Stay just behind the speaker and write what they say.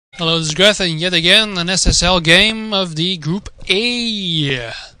Hello, this is Greth, and yet again an SSL game of the Group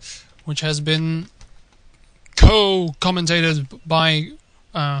A, which has been co-commentated by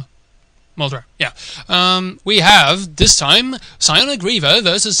Mulder. Yeah. We have, this time, Psionic Reaver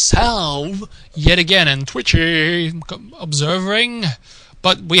versus Salv, yet again, and Twitchy observing.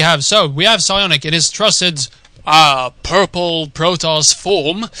 But we have Psionic in his trusted purple Protoss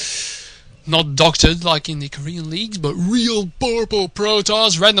form. Not doctored like in the Korean leagues, but real purple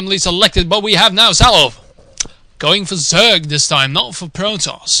Protoss, randomly selected. But we have now Salv going for Zerg this time, not for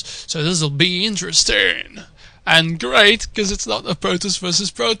Protoss. So this will be interesting. And great, because it's not a Protoss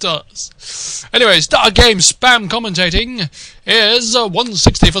versus Protoss. Anyway, start game spam commentating is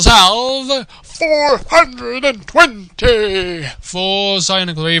 160 for Salv, 420 for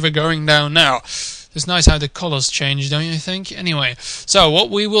Psionic Reaver going down now. It's nice how the colors change, don't you think? Anyway, so what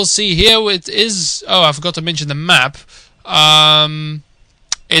we will see here is... Oh, I forgot to mention the map.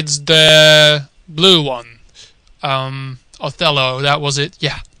 It's the blue one. Othello, that was it.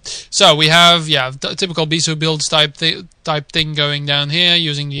 Yeah. So we have, typical BSU builds type thing going down here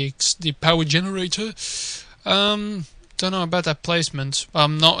using the power generator. Don't know about that placement.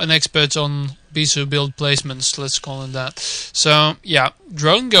 I'm not an expert on BSU build placements, let's call it that. So, yeah,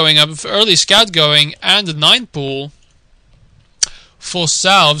 drone going up, early scout going, and a 9 pool for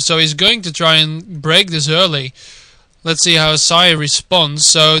Salv. So he's going to try and break this early. Let's see how Psy responds.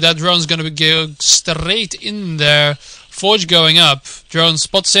 So that drone's going to go straight in there. Forge going up. Drone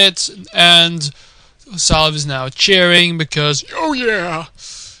spots it, and Salv is now cheering because, oh yeah!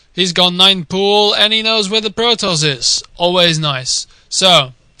 He's gone 9 pool, and he knows where the Protoss is. Always nice.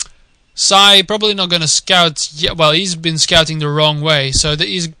 So, Psy probably not going to scout yet. Well, he's been scouting the wrong way, so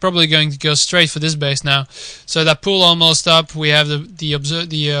he's probably going to go straight for this base now. So that pool almost up. We have the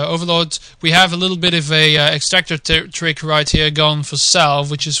Overlord. We have a little bit of a extractor trick right here gone for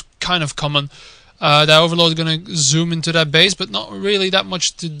Salv, which is kind of common. The Overlord is going to zoom into that base, but not really that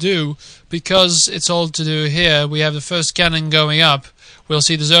much to do, because it's all to do here. We have the first cannon going up. We'll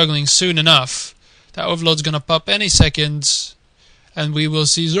see the Zerglings soon enough. That Overlord's going to pop any second, and we will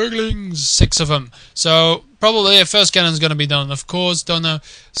see Zerglings, 6 of them. So probably a first cannon's going to be done. Of course, don't know.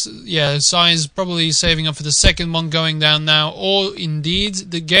 Yeah, Psy's probably saving up for the second one going down now, or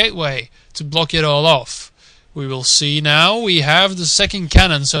indeed the gateway to block it all off. We will see now. We have the second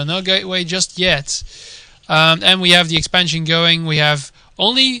cannon, so no gateway just yet. And we have the expansion going. We have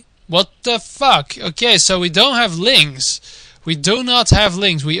only... What the fuck? Okay, so we don't have lings. We do not have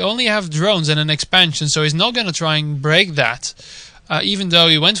lings. We only have drones and an expansion, so he's not going to try and break that. Even though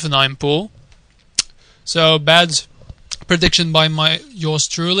he went for 9 pool. So, bad prediction by yours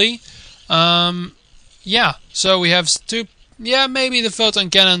truly. Yeah, so we have 2... Yeah, maybe the photon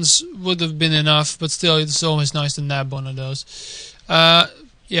cannons would have been enough, but still, it's always nice to nab one of those.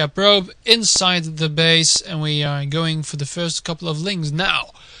 Yeah, probe inside the base, and we are going for the first couple of lings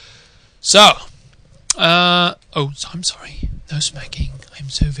now. So, oh, I'm sorry. No smacking. I'm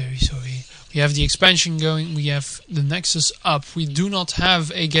so very sorry. We have the expansion going. We have the Nexus up. We do not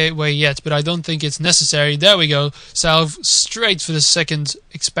have a gateway yet, but I don't think it's necessary. There we go. Salv straight for the second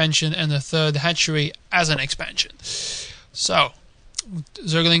expansion and the third hatchery as an expansion. So,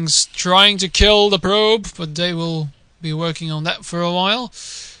 Zerglings trying to kill the probe, but they will be working on that for a while.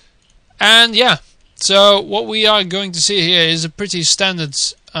 And yeah, so what we are going to see here is a pretty standard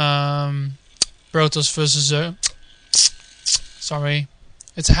Protoss versus sorry,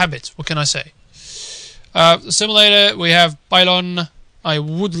 it's a habit, what can I say? The simulator, we have pylon. I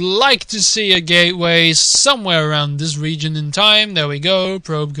would like to see a gateway somewhere around this region in time. There we go,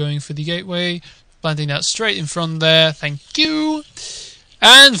 probe going for the gateway. Planting that straight in front there, thank you.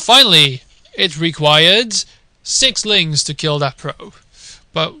 And finally, it required 6 lings to kill that probe.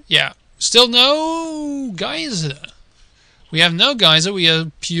 But yeah, still no geyser. We have no geyser, we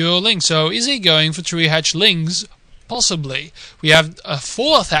have pure lings. So is he going for 3 hatch lings? Possibly. We have a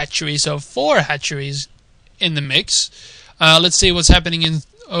 4th hatchery, so 4 hatcheries in the mix. Let's see what's happening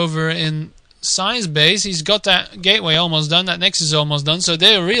over in Psy's base. He's got that gateway almost done, that Nexus is almost done, so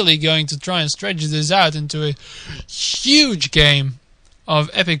they're really going to try and stretch this out into a huge game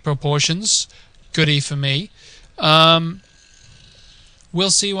of epic proportions. Goodie for me. We'll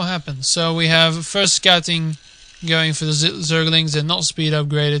see what happens. So we have first scouting going for the Zerglings. They're not speed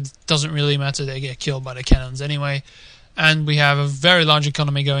upgraded, doesn't really matter, they get killed by the cannons anyway. And we have a very large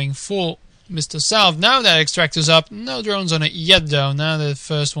economy going for Mr. Salv. Now that extractor's up, no drones on it yet though. Now the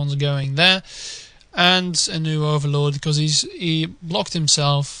first one's going there. And a new Overlord, because he blocked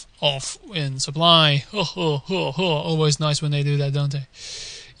himself off in supply. Always nice when they do that, don't they?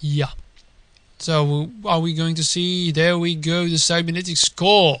 Yeah. So are we going to see? There we go. The cybernetic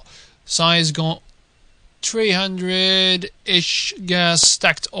score. Psy has got 300-ish gas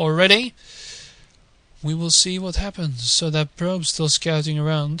stacked already. We will see what happens. So that probe's still scouting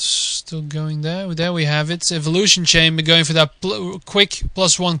around, still going there. There we have it. Evolution chamber going for that quick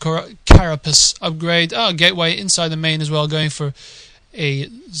 +1 carapace upgrade. Oh, gateway inside the main as well, going for a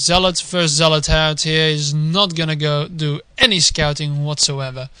zealot. First zealot out here is not gonna go do any scouting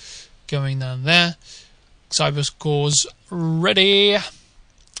whatsoever. Going down there. Cyber scores ready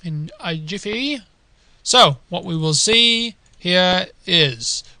in a jiffy. So what we will see here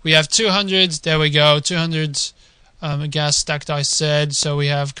is we have 200. There we go, 200 gas stacked. I said so. We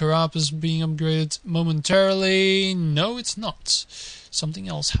have carapace being upgraded momentarily. No, it's not. Something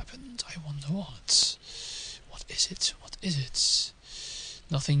else happened. I wonder what. What is it? What is it?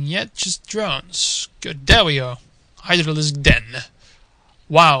 Nothing yet. Just drones. Good. There we go. Hydralisk den.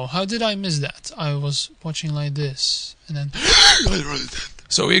 Wow, how did I miss that? I was watching like this, and then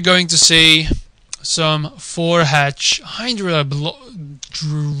so we're going to see some 4-hatch Hydra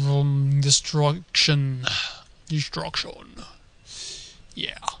destruction.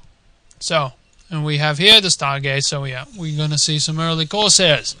 Yeah. So, and we have here the Stargate. So yeah, we're gonna see some early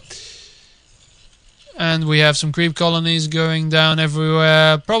Corsairs. And we have some creep colonies going down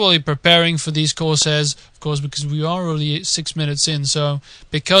everywhere, probably preparing for these Corsairs, of course, because we are already 6 minutes in. So,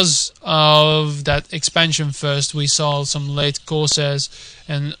 because of that expansion first, we saw some late Corsairs,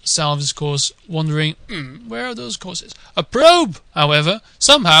 and Salv is, of course, wondering, where are those Corsairs? A probe, however,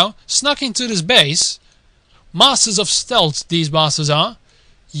 somehow snuck into this base. Masters of stealth, these bastards are.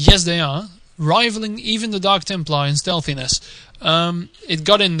 Yes, they are. Rivaling even the Dark Templar in stealthiness. It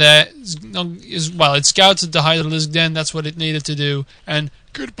got in there. It scouted the Hydralisk Den. That's what it needed to do. And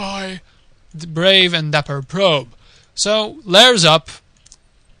goodbye, the brave and dapper probe. So layers up.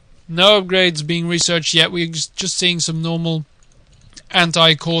 No upgrades being researched yet. We're just seeing some normal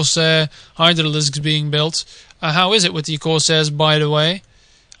anti-Corsair Hydralisks being built. How is it with the Corsairs, by the way?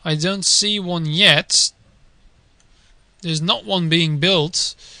 I don't see one yet. There's not one being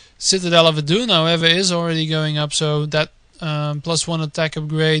built. Citadel of Adun, however, is already going up, so that +1 attack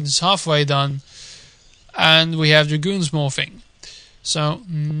upgrade is halfway done. And we have Dragoons morphing. So,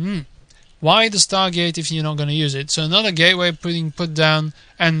 why the Stargate if you're not going to use it? So another gateway being put down,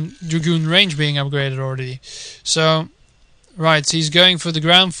 and Dragoon range being upgraded already. So, right, so he's going for the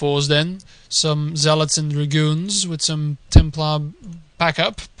ground force then. Some Zealots and Dragoons with some Templar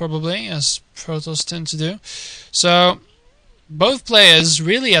backup, probably, as Protoss tend to do. So, both players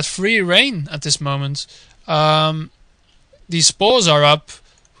really at free reign at this moment. These spores are up,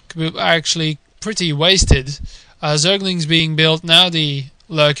 actually pretty wasted. Zerglings being built, now the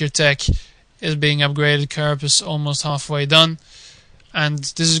Lurker tech is being upgraded, Carapace almost halfway done. And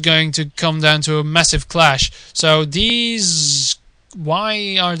this is going to come down to a massive clash. So these,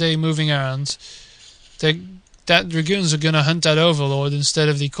 why are they moving around? That Dragoons are going to hunt that Overlord instead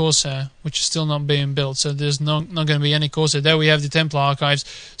of the Corsair, which is still not being built. So there's not going to be any Corsair. There we have the Templar Archives,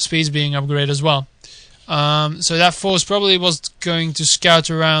 speeds being upgraded as well. So that force probably was going to scout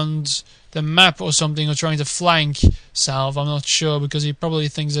around the map or something, or trying to flank Salv. I'm not sure, because he probably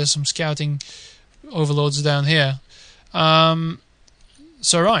thinks there's some scouting Overlords down here.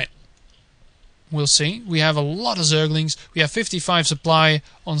 So right, we'll see. We have a lot of Zerglings. We have 55 supply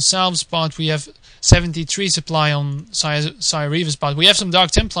on Salv's part. We have 73 supply on Psy Reaver's part. We have some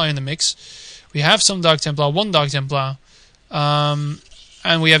Dark Templar in the mix. We have some Dark Templar, one Dark Templar. And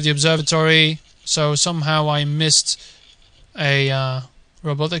we have the Observatory. So somehow I missed a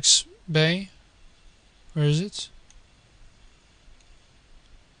robotics bay. Where is it?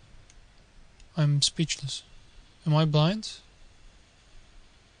 I'm speechless. Am I blind?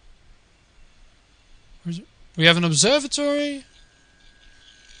 Where is it? We have an observatory.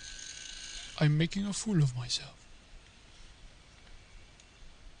 I'm making a fool of myself.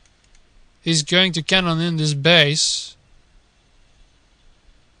 He's going to cannon in this base.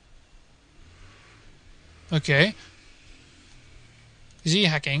 Okay. Is he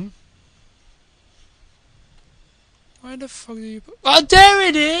hacking? Where the fuck do you put... Oh, there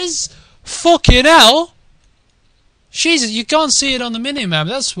it is! Fucking hell! Jesus, you can't see it on the minimap,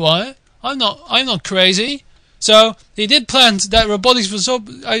 that's why. I'm not crazy. So, he did plant that robotics was so...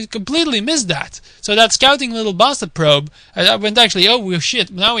 I completely missed that. So that scouting little bastard probe, I went actually, oh well,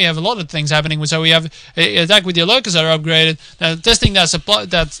 shit, now we have a lot of things happening. So we have attack with the lurkers are upgraded. Now testing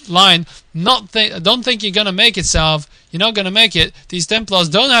that line, don't think you're gonna make it, Salv. You're not gonna make it. These Templars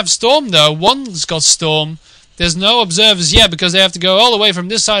don't have Storm though. One's got Storm. There's no observers yet because they have to go all the way from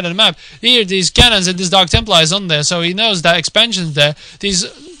this side of the map. Here, these cannons and this Dark Templar is on there, so he knows that expansion's there. These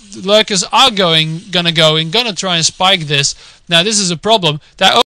lurkers are gonna try and spike this. Now this is a problem. That